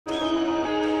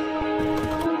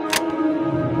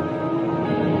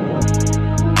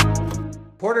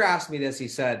reporter asked me this. He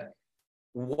said,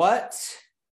 what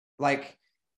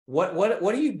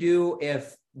do you do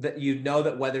if that you know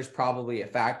that weather's probably a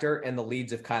factor and the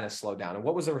leads have kind of slowed down? And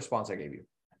what was the response I gave you?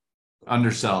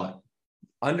 Undersell it.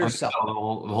 Undersell the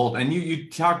whole. And you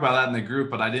talked about that in the group,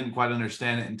 but I didn't quite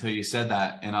understand it until you said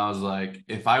that. And I was like,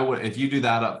 if you do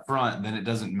that up front, then it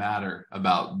doesn't matter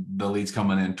about the leads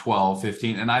coming in 12,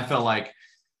 15. And I felt like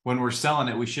when we're selling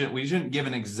it, we shouldn't give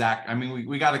an exact, I mean,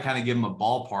 we got to kind of give them a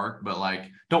ballpark, but like,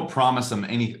 don't promise them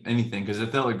anything. Cause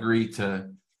if they'll agree to,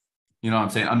 you know what I'm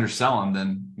saying, undersell them,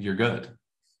 then you're good.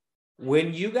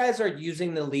 When you guys are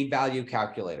using the lead value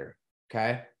calculator,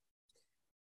 okay,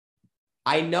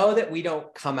 I know that we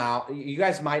don't come out, you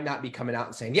guys might not be coming out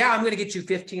and saying, yeah, I'm going to get you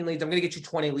 15 leads. I'm going to get you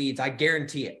 20 leads. I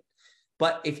guarantee it.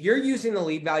 But if you're using the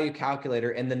lead value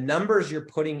calculator and the numbers you're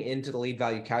putting into the lead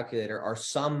value calculator are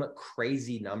some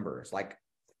crazy numbers, like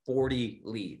 40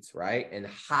 leads, right? And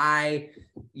high,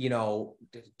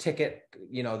 ticket,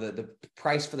 the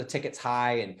price for the ticket's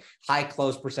high and high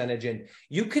close percentage. And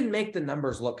you can make the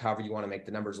numbers look however you want to make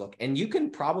the numbers look. And you can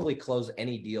probably close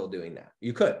any deal doing that.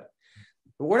 You could.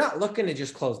 But we're not looking to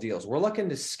just close deals. We're looking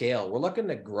to scale. We're looking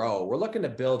to grow. We're looking to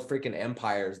build freaking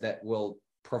empires that will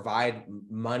provide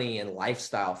money and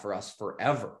lifestyle for us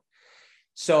forever.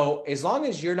 So as long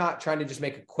as you're not trying to just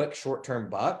make a quick short-term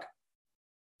buck,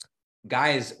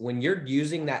 guys, when you're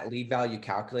using that lead value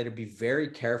calculator, be very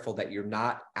careful that you're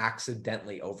not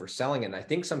accidentally overselling it. And I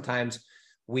think sometimes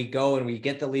we go and we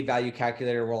get the lead value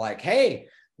calculator. We're like, hey,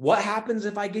 what happens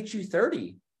if I get you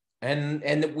 30?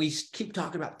 And we keep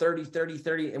talking about 30, 30,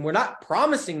 30, and we're not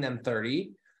promising them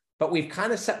 30, but we've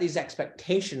kind of set these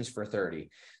expectations for 30.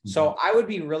 Mm-hmm. So I would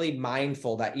be really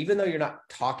mindful that even though you're not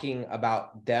talking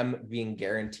about them being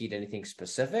guaranteed anything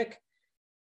specific,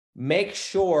 make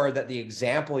sure that the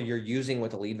example you're using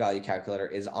with the lead value calculator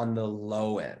is on the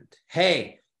low end.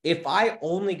 Hey, if I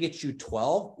only get you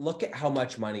 12, look at how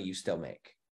much money you still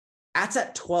make. That's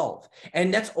at 12.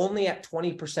 And that's only at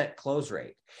 20% close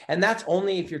rate. And that's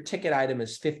only if your ticket item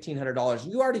is $1,500.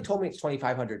 You already told me it's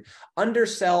 $2,500.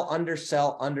 Undersell,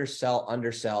 undersell, undersell,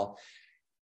 undersell.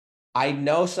 I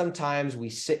know sometimes we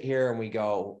sit here and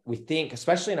we think,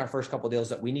 especially in our first couple of deals,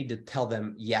 that we need to tell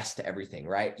them yes to everything,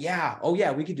 right? Yeah. Oh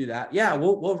yeah, we could do that. Yeah,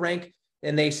 we'll rank.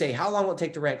 And they say, how long will it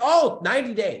take to rank? Oh,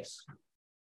 90 days.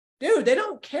 Dude, they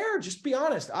don't care. Just be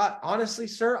honest. Honestly,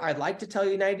 sir, I'd like to tell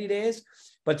you 90 days,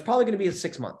 but it's probably going to be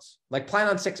 6 months. Like plan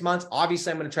on 6 months.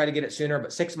 Obviously, I'm going to try to get it sooner,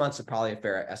 but 6 months is probably a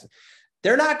fair estimate.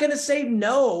 They're not going to say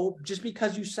no just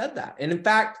because you said that. And in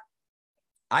fact,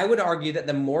 I would argue that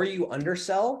the more you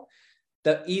undersell,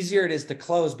 the easier it is to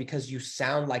close because you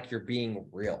sound like you're being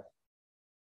real.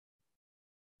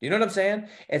 You know what I'm saying?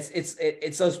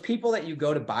 It's those people that you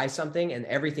go to buy something and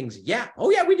everything's, yeah. Oh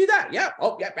yeah, we do that. Yeah.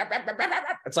 Oh yeah.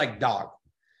 It's like, dog.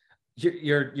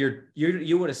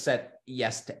 You would have said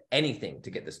yes to anything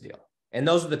to get this deal. And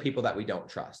those are the people that we don't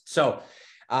trust. So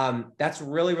that's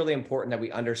really, really important that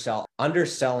we undersell.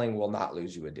 Underselling will not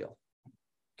lose you a deal.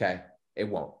 Okay. It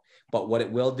won't. But what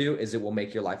it will do is it will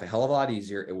make your life a hell of a lot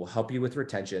easier. It will help you with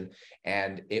retention,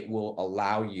 and it will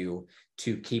allow you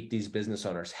to keep these business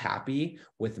owners happy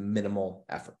with minimal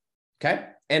effort. Okay.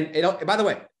 And by the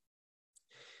way,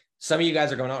 some of you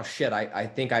guys are going, oh shit, I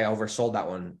think I oversold that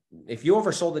one. If you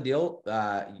oversold the deal,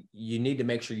 you need to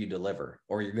make sure you deliver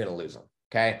or you're going to lose them.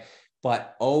 Okay.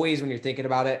 But always when you're thinking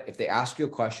about it, if they ask you a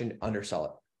question, undersell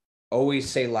it. Always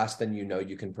say less than you know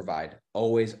you can provide.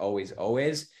 Always, always,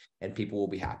 always. And people will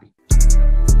be happy.